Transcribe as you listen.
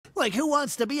Like, who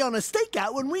wants to be on a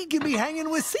stakeout when we can be hanging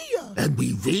with Sia? And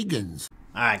we vegans.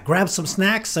 Alright, grab some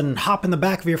snacks and hop in the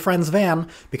back of your friend's van,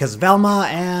 because Velma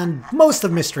and most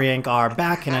of Mystery Inc. are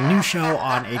back in a new show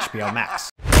on HBO Max.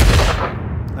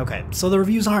 Okay, so the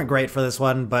reviews aren't great for this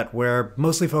one, but we're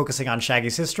mostly focusing on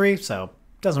Shaggy's history, so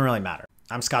it doesn't really matter.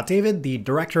 I'm Scott David, the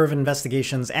Director of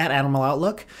Investigations at Animal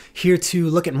Outlook, here to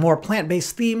look at more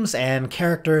plant-based themes and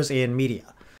characters in media.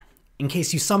 In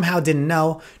case you somehow didn't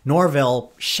know,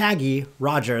 Norville, Shaggy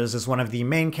Rogers, is one of the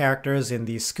main characters in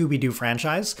the Scooby-Doo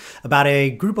franchise, about a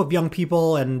group of young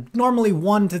people and normally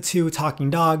 1 to 2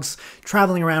 talking dogs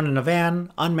traveling around in a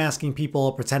van, unmasking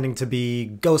people, pretending to be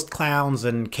ghost clowns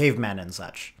and cavemen and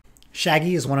such.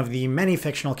 Shaggy is one of the many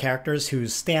fictional characters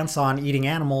whose stance on eating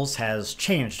animals has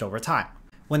changed over time.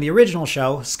 When the original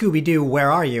show, Scooby-Doo,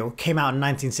 Where Are You?, came out in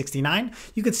 1969,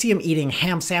 you could see him eating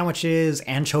ham sandwiches,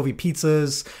 anchovy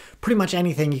pizzas, pretty much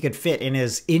anything he could fit in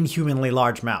his inhumanly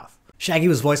large mouth. Shaggy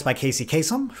was voiced by Casey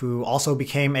Kasem, who also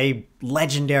became a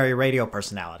legendary radio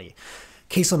personality.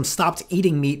 Kasem stopped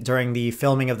eating meat during the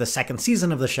filming of the 2nd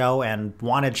season of the show and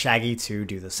wanted Shaggy to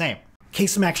do the same.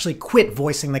 Kasem actually quit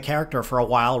voicing the character for a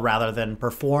while rather than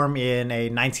perform in a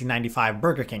 1995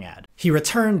 Burger King ad. He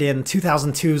returned in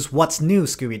 2002's What's New,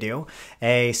 Scooby-Doo,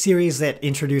 a series that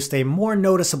introduced a more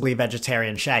noticeably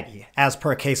vegetarian Shaggy, as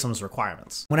per Kasem's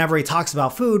requirements. Whenever he talks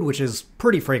about food, which is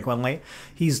pretty frequently,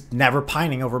 he's never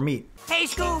pining over meat. Hey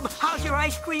Scoob, how's your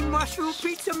ice cream, mushroom,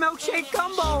 pizza, milkshake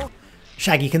gumbo?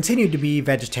 Shaggy continued to be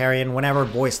vegetarian whenever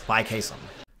voiced by Kasem.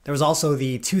 There was also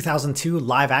the 2002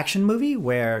 live-action movie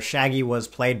where Shaggy was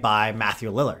played by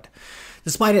Matthew Lillard.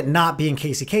 Despite it not being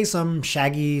Casey Kasem,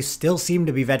 Shaggy still seemed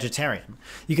to be vegetarian.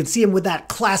 You can see him with that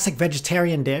classic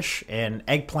vegetarian dish, an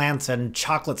eggplant and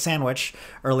chocolate sandwich,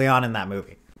 early on in that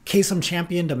movie. Kasem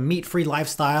championed a meat-free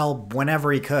lifestyle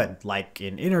whenever he could, like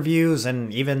in interviews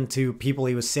and even to people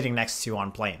he was sitting next to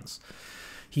on planes.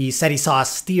 He said he saw a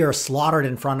steer slaughtered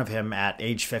in front of him at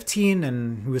age 15,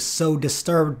 and he was so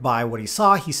disturbed by what he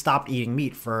saw, he stopped eating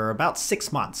meat for about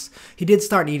 6 months. He did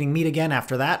start eating meat again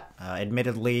after that,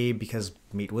 admittedly because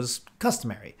meat was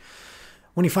customary.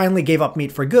 When he finally gave up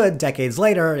meat for good, decades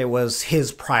later, it was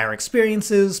his prior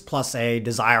experiences, plus a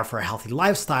desire for a healthy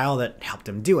lifestyle that helped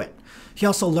him do it. He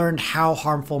also learned how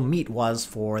harmful meat was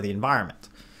for the environment.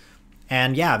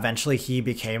 And yeah, eventually he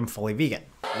became fully vegan.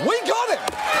 We got it!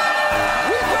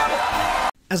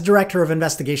 As Director of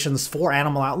Investigations for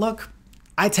Animal Outlook,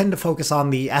 I tend to focus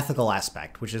on the ethical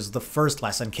aspect, which is the first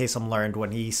lesson Kasem learned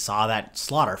when he saw that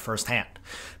slaughter firsthand.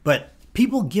 But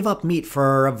people give up meat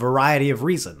for a variety of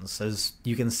reasons, as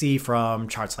you can see from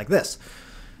charts like this.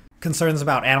 Concerns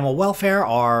about animal welfare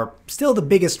are still the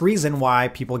biggest reason why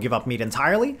people give up meat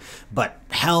entirely, but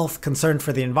health, concern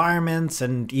for the environment,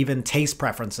 and even taste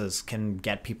preferences can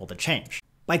get people to change.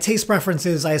 By taste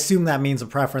preferences, I assume that means a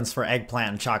preference for eggplant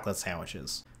and chocolate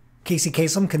sandwiches. Casey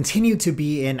Kasem continued to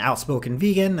be an outspoken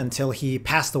vegan until he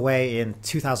passed away in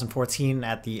 2014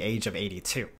 at the age of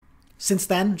 82. Since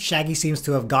then, Shaggy seems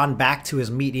to have gone back to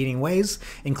his meat-eating ways,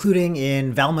 including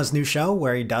in Velma's new show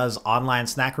where he does online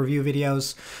snack review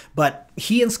videos, but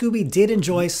he and Scooby did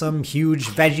enjoy some huge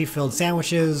veggie-filled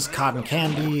sandwiches, cotton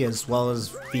candy, as well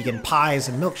as vegan pies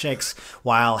and milkshakes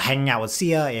while hanging out with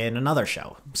Sia in another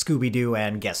show, Scooby-Doo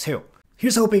and Guess Who.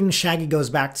 Here's hoping Shaggy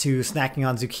goes back to snacking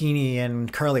on zucchini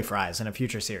and curly fries in a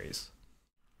future series.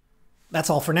 That's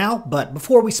all for now, but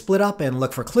before we split up and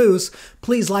look for clues,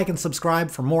 please like and subscribe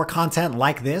for more content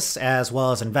like this, as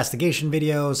well as investigation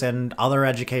videos and other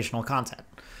educational content.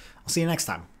 I'll see you next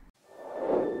time.